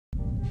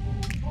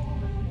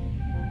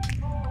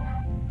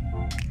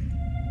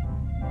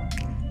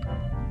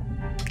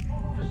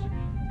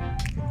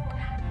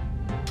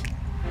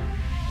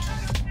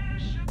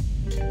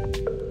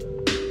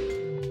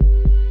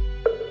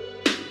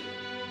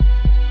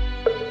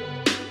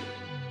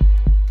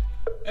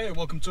Okay,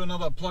 welcome to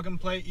another plug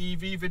and play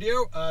EV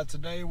video.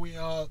 Today we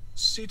are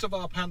seat of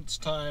our pants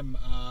time.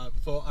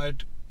 Thought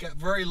I'd get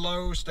very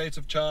low state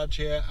of charge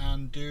here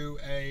and do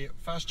a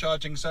fast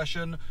charging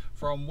session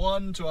from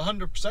 1 to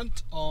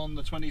 100% on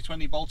the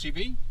 2020 Bolt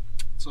EV.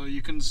 So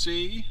you can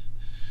see,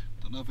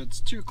 don't know if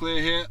it's too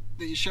clear here,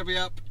 the Chevy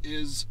app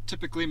is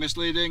typically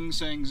misleading,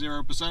 saying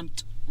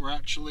 0%. We're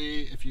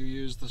actually, if you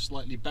use the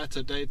slightly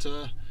better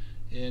data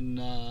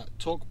in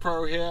Torque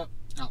Pro here,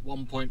 at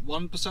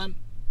 1.1%.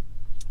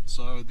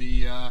 So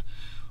the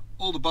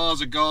all the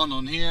bars are gone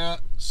on here,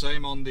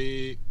 same on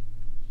the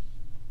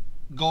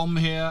GOM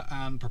here,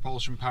 and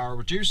propulsion power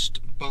reduced,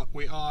 but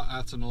we are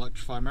at an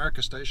Electrify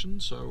America station,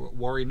 so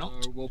worry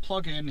not. So we'll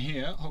plug in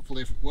here,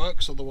 hopefully if it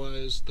works,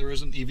 otherwise there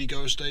is an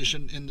EVgo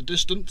station in the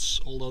distance,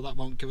 although that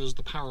won't give us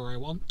the power I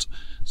want.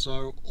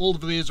 So all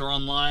of these are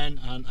online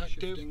and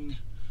active. Shifting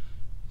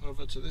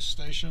over to this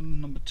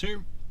station, number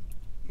 2.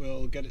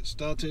 We'll get it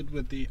started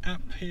with the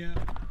app here.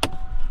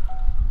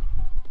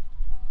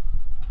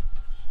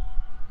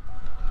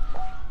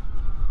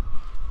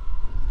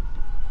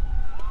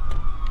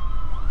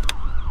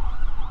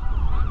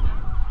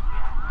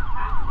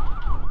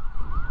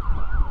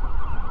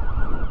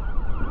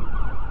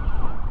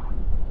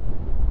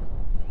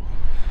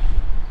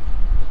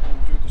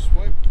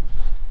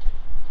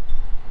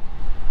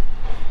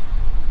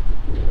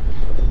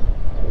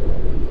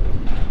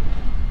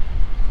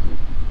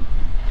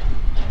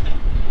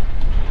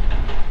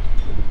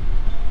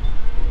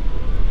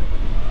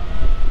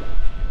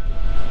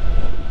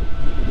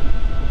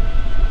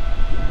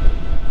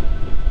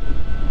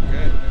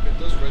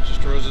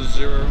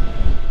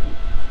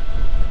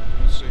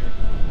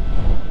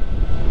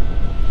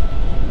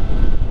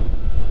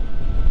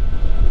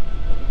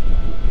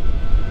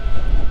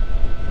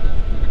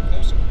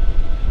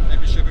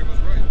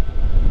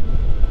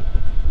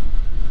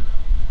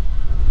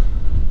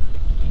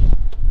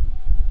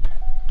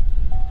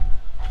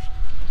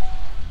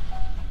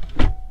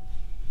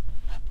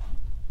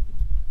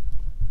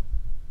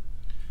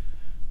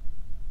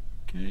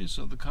 Okay,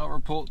 so the car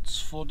reports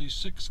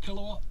 46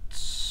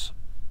 kilowatts,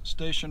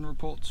 station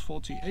reports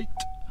 48.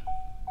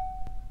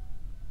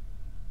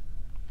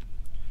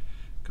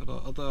 Got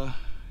our other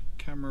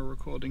camera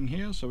recording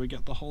here, so we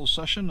get the whole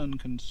session and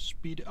can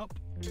speed it up.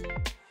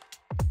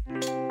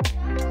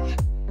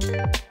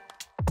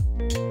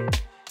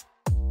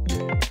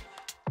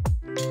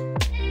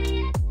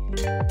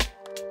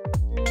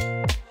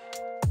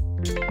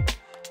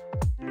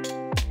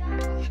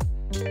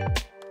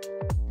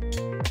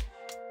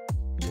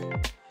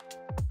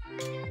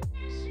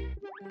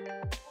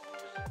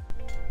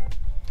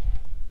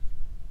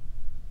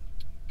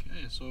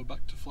 So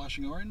back to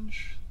flashing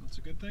orange, that's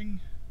a good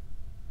thing.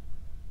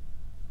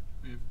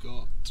 We've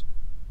got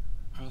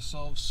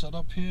ourselves set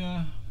up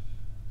here,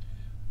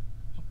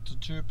 up to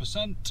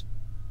 2%,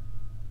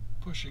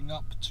 pushing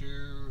up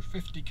to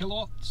 50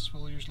 kilowatts.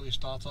 We'll usually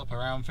start up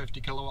around 50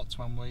 kilowatts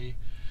when we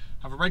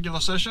have a regular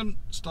session,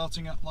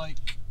 starting at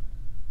like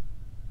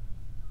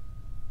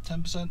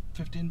 10%,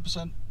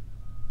 15%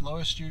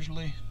 lowest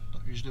usually.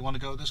 Don't usually want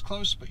to go this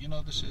close, but you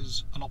know, this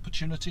is an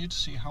opportunity to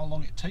see how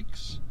long it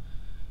takes.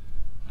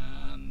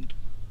 And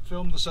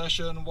film the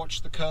session,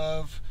 watch the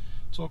curve,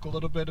 talk a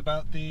little bit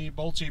about the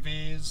Bolt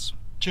EV's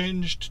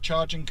changed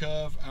charging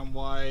curve and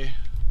why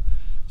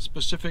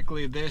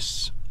specifically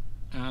this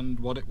and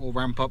what it will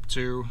ramp up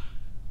to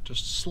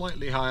just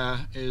slightly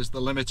higher is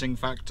the limiting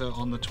factor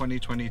on the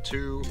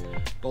 2022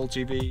 Bolt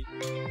EV.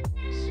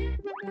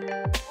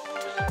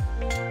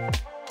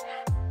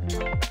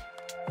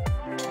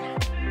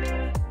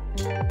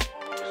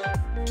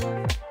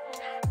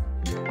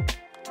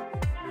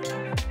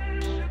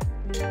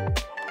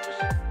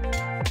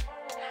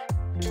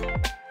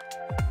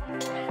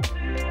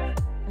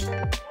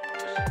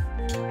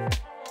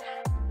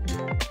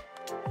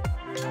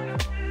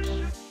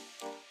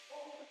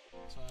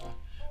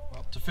 We're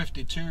up to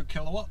 52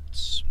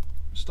 kilowatts.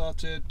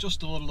 Started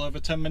just a little over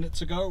 10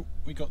 minutes ago.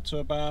 We got to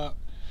about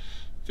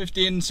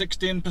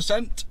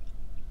 15–16%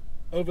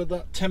 over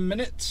that 10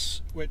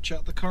 minutes, which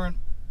at the current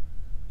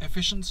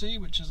efficiency,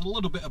 which is a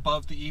little bit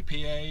above the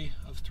EPA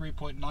of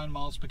 3.9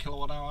 miles per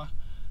kilowatt hour,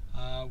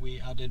 we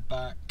added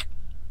back,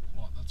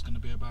 what, that's going to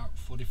be about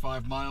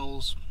 45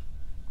 miles,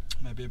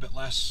 maybe a bit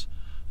less,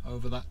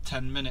 over that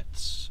 10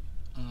 minutes.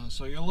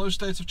 So your low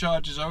state of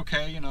charge is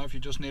okay, you know, if you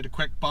just need a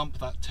quick bump,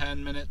 that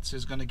 10 minutes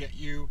is going to get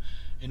you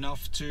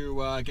enough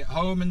to get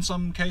home in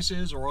some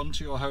cases, or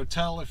onto your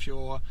hotel if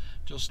you're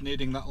just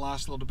needing that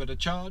last little bit of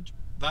charge.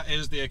 That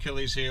is the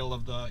Achilles heel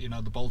of the, you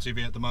know, the Bolt EV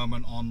at the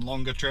moment on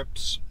longer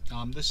trips.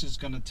 This is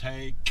going to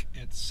take,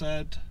 it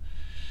said,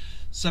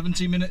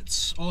 70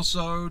 minutes or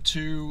so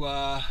to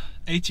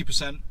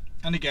 80%.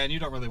 And again, you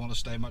don't really want to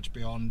stay much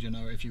beyond, you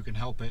know, if you can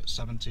help it,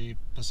 70%,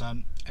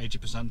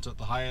 80% at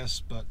the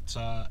highest. But,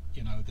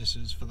 you know, this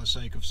is for the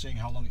sake of seeing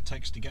how long it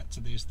takes to get to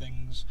these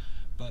things.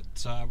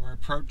 But we're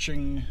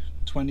approaching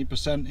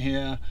 20%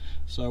 here.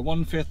 So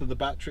 1/5 of the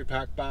battery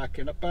pack back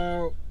in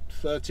about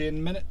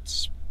 13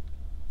 minutes.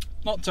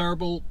 Not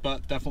terrible,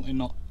 but definitely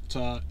not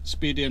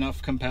speedy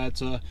enough compared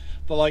to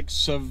the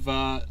likes of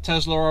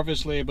Tesla,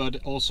 obviously, but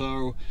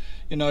also,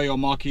 you know, your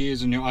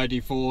Mach-E's and your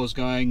ID.4s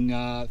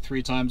going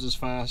 3 times as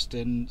fast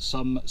in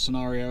some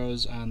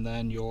scenarios, and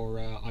then your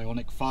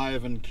Ioniq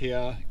 5 and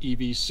Kia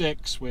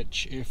EV6,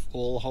 which, if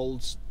all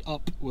holds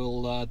up,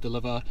 will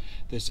deliver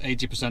this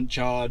 80%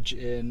 charge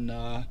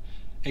in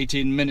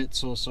 18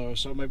 minutes or so.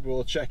 So maybe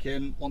we'll check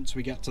in once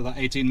we get to that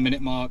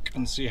 18-minute mark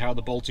and see how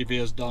the Bolt EV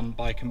has done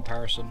by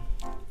comparison.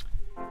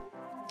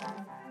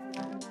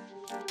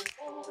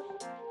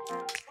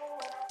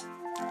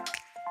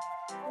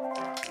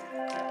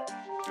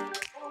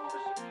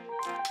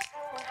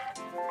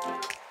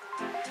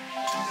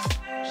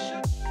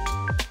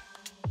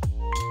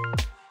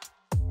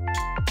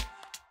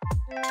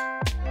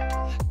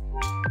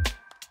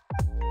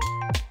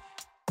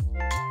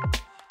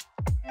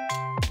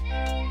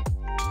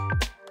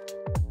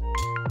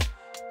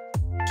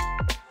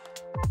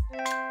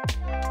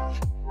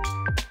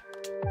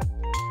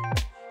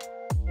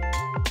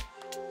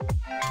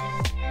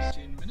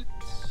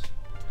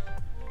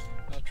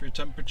 Battery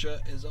temperature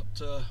is up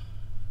to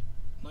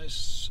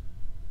nice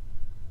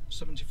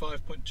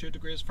 75.2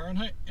 degrees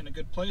Fahrenheit, in a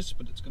good place,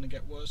 but it's going to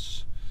get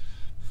worse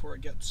before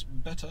it gets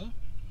better.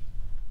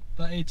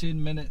 That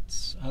 18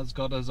 minutes has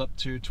got us up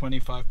to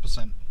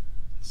 25%.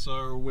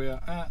 So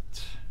we're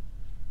at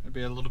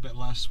maybe a little bit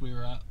less we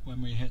were at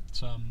when we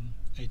hit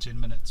 18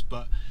 minutes.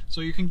 But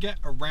so you can get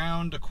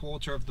around a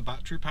quarter of the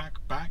battery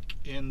pack back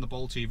in the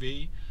Bolt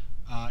EV,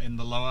 in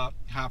the lower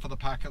half of the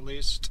pack at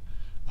least,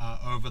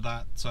 over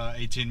that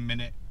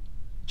 18-minute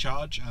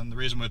charge. And the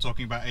reason we're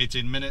talking about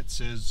 18 minutes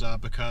is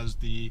because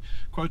the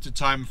quoted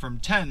time from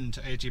 10 to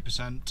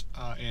 80%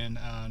 in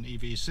an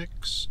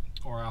EV6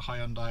 or a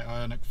Hyundai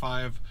Ioniq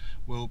 5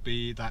 will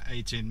be that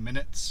 18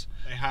 minutes.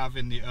 They have,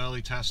 in the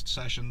early test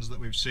sessions that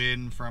we've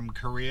seen from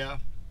Korea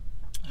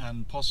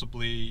and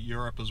possibly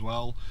Europe as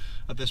well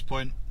at this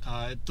point,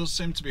 it does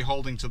seem to be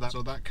holding to that.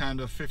 So that kind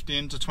of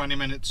 15 to 20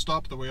 minute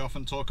stop that we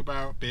often talk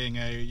about being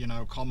a, you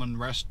know, common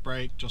rest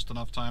break, just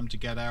enough time to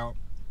get out,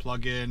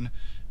 plug in,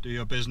 do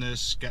your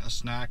business, get a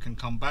snack and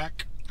come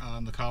back,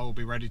 and the car will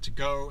be ready to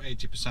go.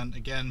 80%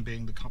 again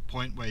being the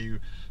point where you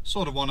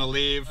sort of want to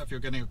leave. If you're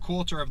getting a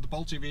quarter of the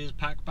Bolt EV's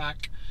pack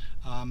back,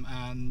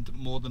 and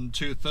more than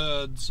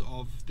 2/3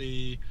 of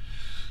the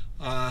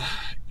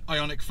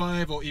Ioniq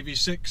 5 or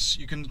EV6,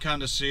 you can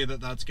kind of see that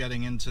that's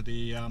getting into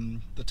the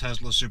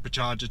Tesla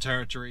supercharger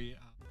territory.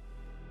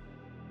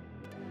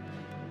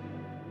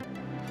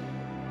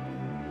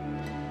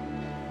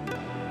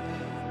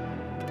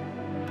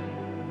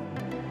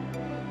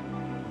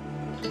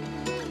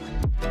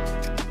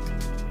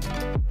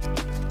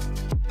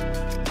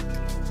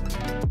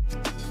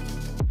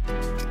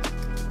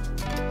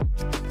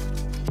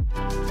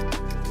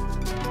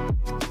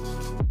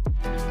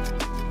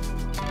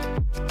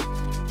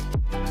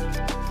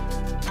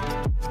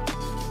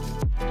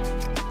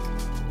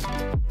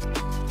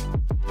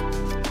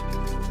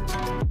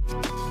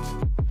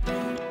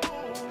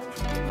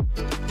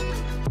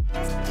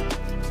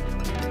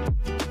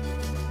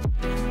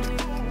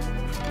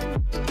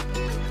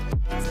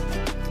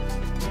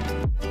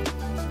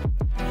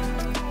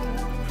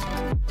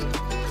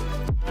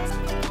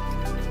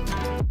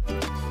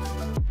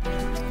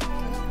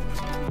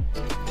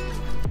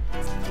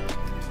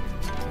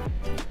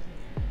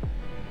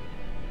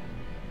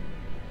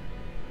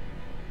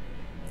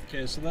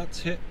 Okay, so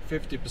that's hit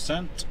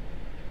 50%,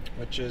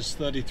 which is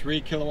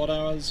 33 kilowatt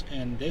hours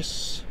in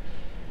this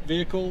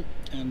vehicle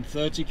and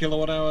 30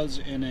 kilowatt hours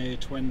in a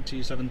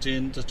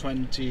 2017 to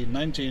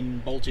 2019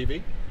 Bolt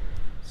EV.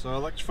 So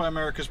Electrify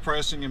America's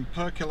pricing in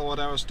per kilowatt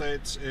hour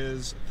states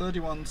is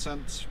 31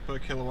 cents per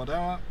kilowatt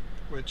hour,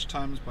 which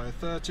times by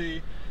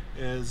 30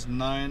 is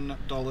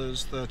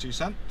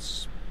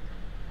 $9.30,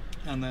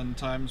 and then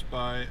times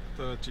by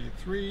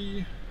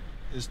 33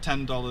 is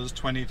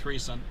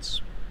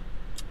 $10.23.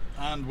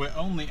 And we're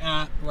only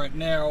at, right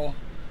now,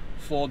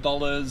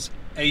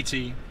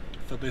 $4.80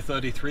 for the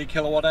 33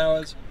 kilowatt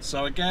hours.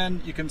 So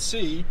again, you can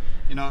see,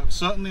 you know,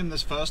 certainly in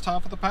this first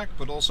half of the pack,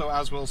 but also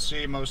as we'll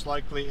see most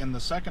likely in the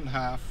second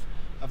half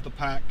of the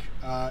pack,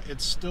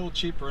 it's still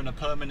cheaper in a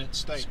per minute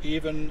state,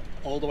 even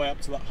all the way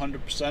up to that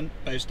 100%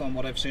 based on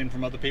what I've seen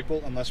from other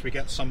people, unless we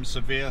get some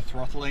severe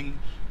throttling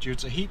due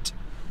to heat,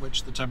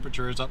 which the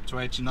temperature is up to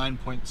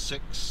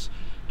 89.6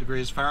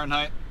 degrees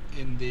Fahrenheit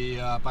in the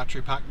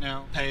battery pack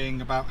now, paying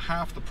about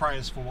half the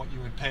price for what you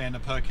would pay in a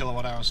per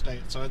kilowatt hour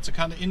state. So it's a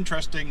kind of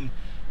interesting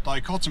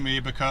dichotomy,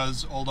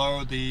 because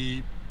although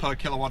the per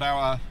kilowatt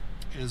hour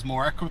is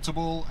more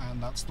equitable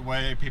and that's the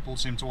way people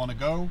seem to want to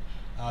go,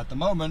 at the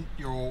moment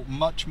you're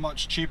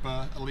much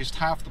cheaper, at least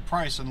half the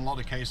price in a lot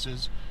of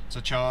cases,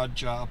 to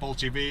charge a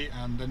Bolt EV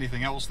and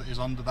anything else that is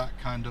under that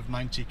kind of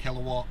 90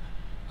 kilowatt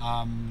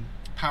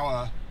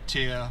power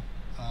tier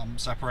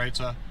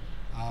separator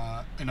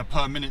in a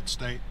per minute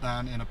state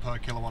than in a per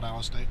kilowatt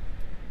hour state.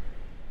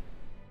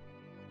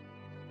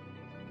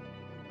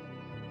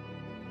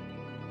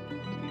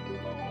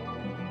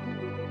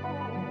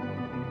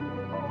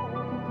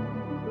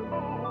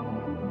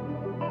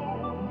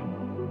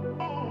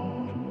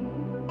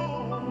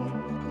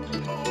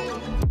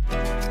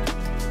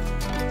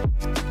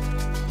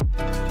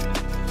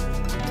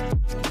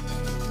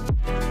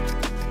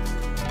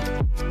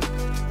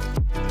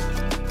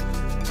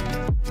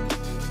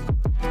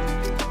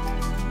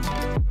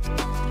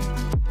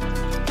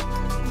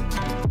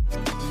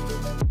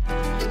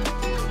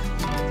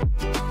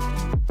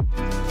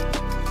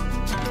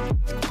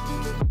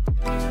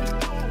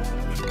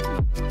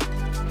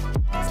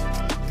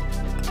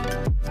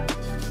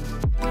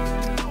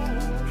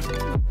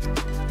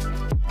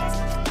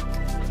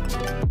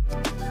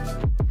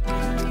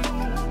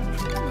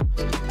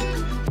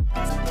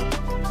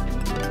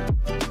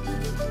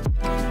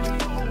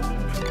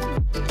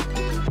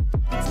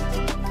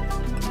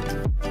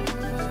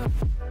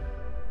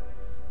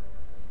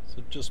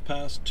 So just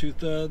past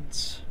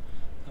 2/3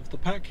 of the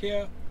pack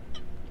here,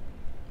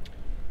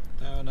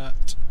 down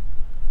at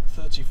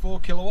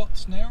 34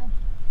 kilowatts now.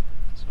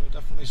 So we're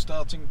definitely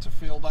starting to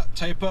feel that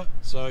taper.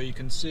 So you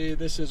can see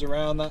this is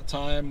around that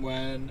time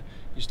when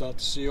you start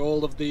to see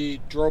all of the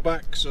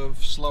drawbacks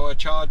of slower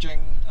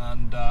charging,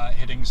 and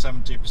hitting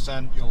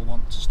 70% you'll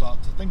want to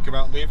start to think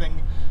about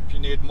leaving. If you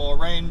need more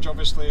range,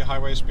 obviously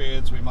highway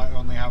speeds, we might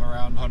only have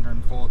around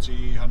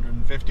 140,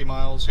 150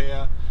 miles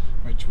here,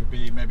 which would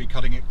be maybe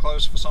cutting it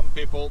close for some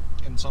people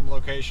in some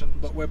locations.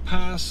 But we're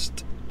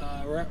past,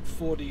 we're at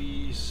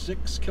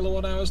 46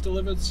 kilowatt hours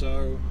delivered,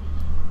 so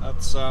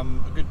that's a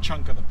good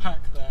chunk of the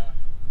pack there.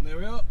 And there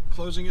we are,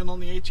 closing in on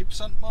the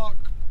 80% mark.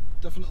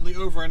 Definitely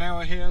over an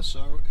hour here,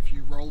 so if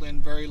you roll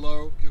in very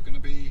low, you're going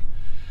to be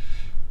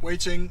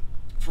waiting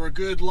for a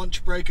good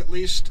lunch break at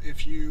least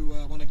if you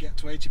want to get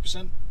to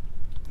 80%.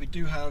 We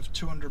do have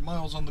 200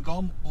 miles on the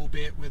GOM,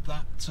 albeit with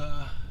that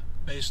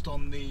based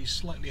on the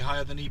slightly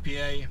higher than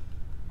EPA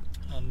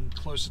and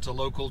closer to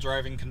local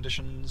driving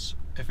conditions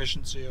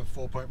efficiency of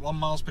 4.1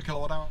 miles per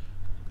kilowatt hour.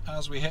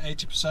 As we hit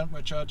 80%,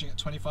 we're charging at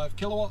 25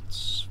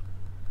 kilowatts.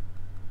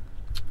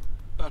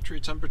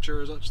 Battery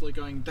temperature is actually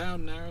going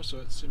down now, so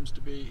it seems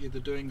to be either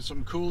doing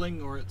some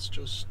cooling or it's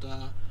just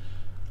the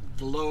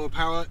lower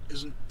power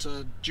isn't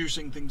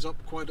juicing things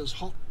up quite as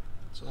hot.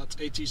 So that's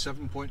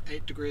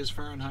 87.8 degrees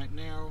Fahrenheit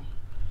now,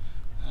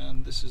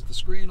 and this is the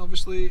screen.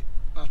 Obviously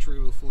battery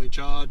will fully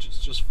charge, it's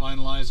just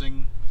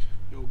finalizing.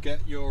 You'll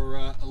get your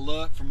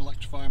alert from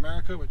Electrify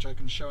America, which I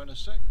can show in a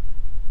sec.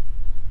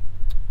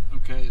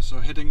 Okay,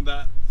 so having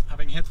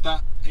hit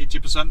that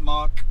 80%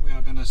 mark, we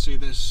are going to see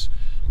this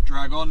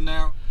drag on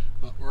now.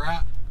 But we're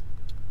at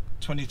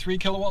 23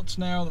 kilowatts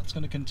now. That's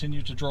going to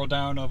continue to draw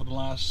down over the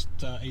last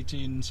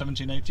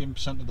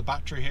 18% of the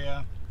battery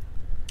here.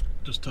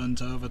 Just turned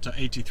over to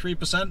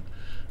 83%.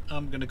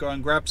 I'm going to go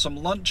and grab some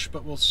lunch,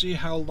 but we'll see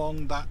how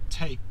long that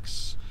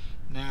takes.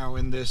 Now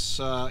in this,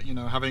 you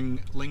know,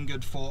 having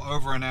lingered for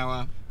over an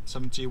hour,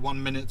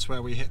 71 minutes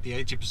where we hit the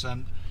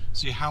 80%,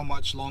 see how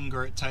much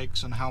longer it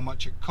takes and how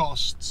much it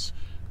costs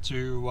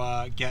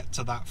to get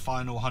to that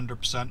final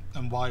 100%,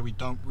 and why we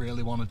don't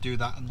really want to do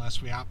that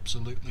unless we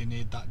absolutely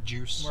need that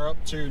juice. We're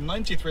up to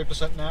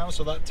 93% now,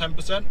 so that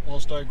 10%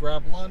 whilst I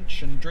grab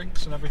lunch and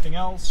drinks and everything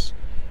else,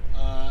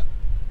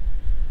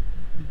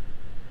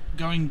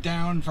 going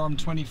down from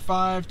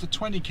 25 to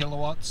 20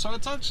 kilowatts, so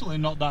it's actually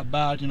not that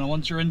bad. You know,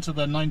 once you're into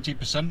the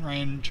 90%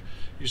 range,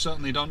 you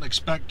certainly don't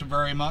expect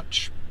very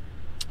much,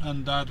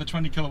 and the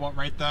 20 kilowatt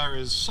rate there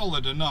is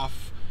solid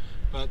enough.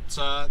 But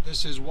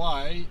this is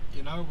why,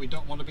 you know, we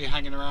don't want to be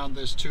hanging around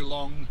this too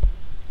long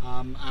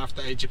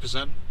after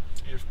 80%,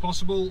 if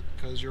possible,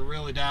 because you're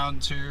really down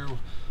to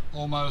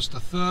almost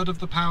 1/3 of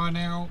the power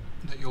now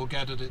that you'll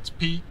get at its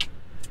peak.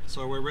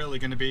 So we're really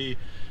going to be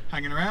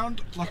hanging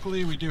around.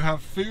 Luckily we do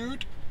have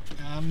food,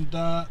 and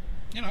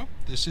you know,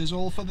 this is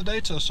all for the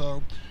data.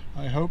 So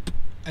I hope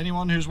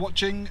anyone who's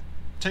watching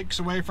takes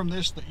away from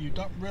this that you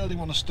don't really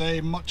want to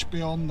stay much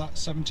beyond that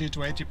 70 to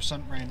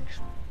 80%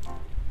 range.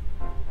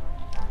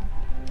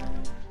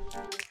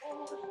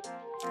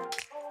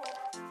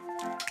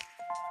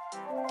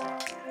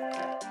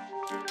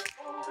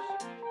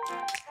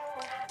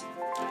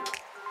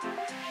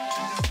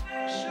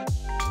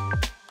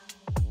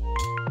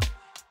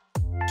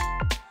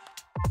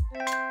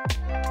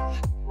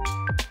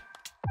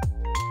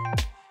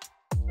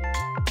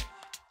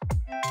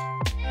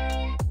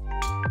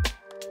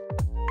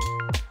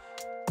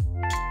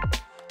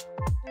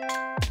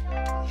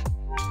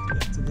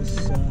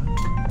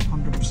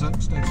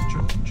 State of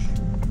charge.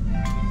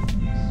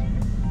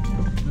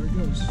 There it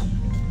goes.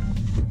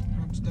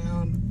 Clamps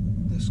down.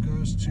 This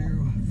goes to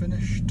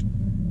finished.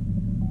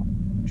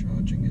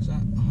 Charging is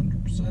at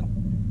 100%.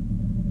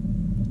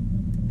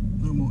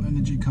 No more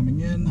energy coming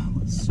in.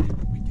 Let's see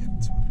what we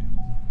get to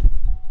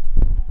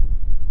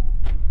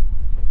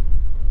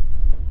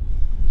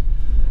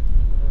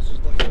What else is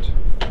left?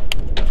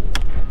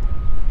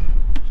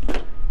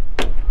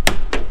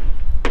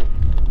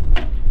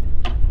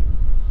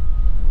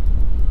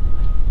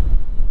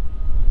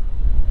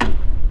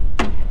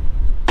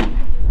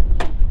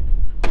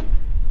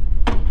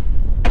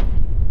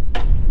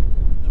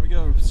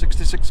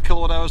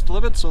 Kilowatt hours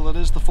delivered, so that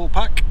is the full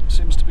pack.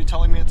 Seems to be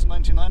telling me it's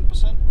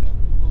 99%, but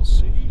we'll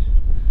see.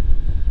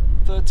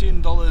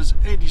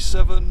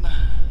 $13.87,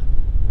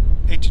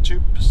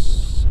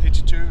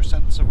 82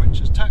 cents of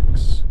which is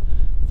tax,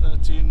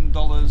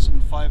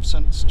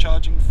 $13.05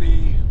 charging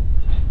fee,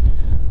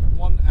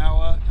 1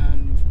 hour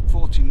and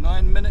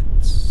 49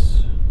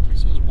 minutes. It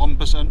says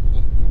 1%,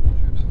 but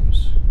who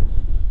knows.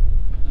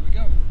 There we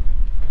go.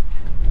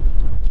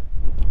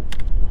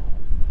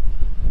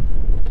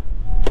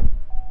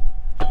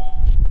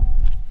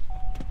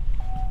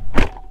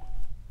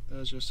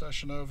 There's your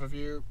session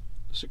overview.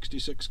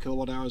 66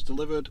 kilowatt hours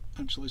delivered.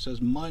 Actually says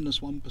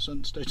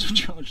 -1% state of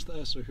charge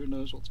there, so who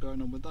knows what's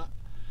going on with that.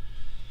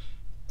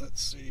 Let's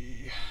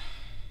see.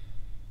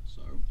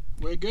 So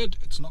we're good.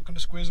 It's not going to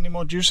squeeze any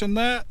more juice in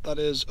there. That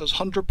is as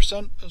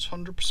 100% as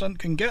 100%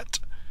 can get.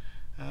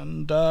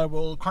 and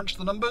we'll crunch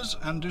the numbers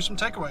and do some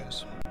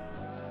takeaways.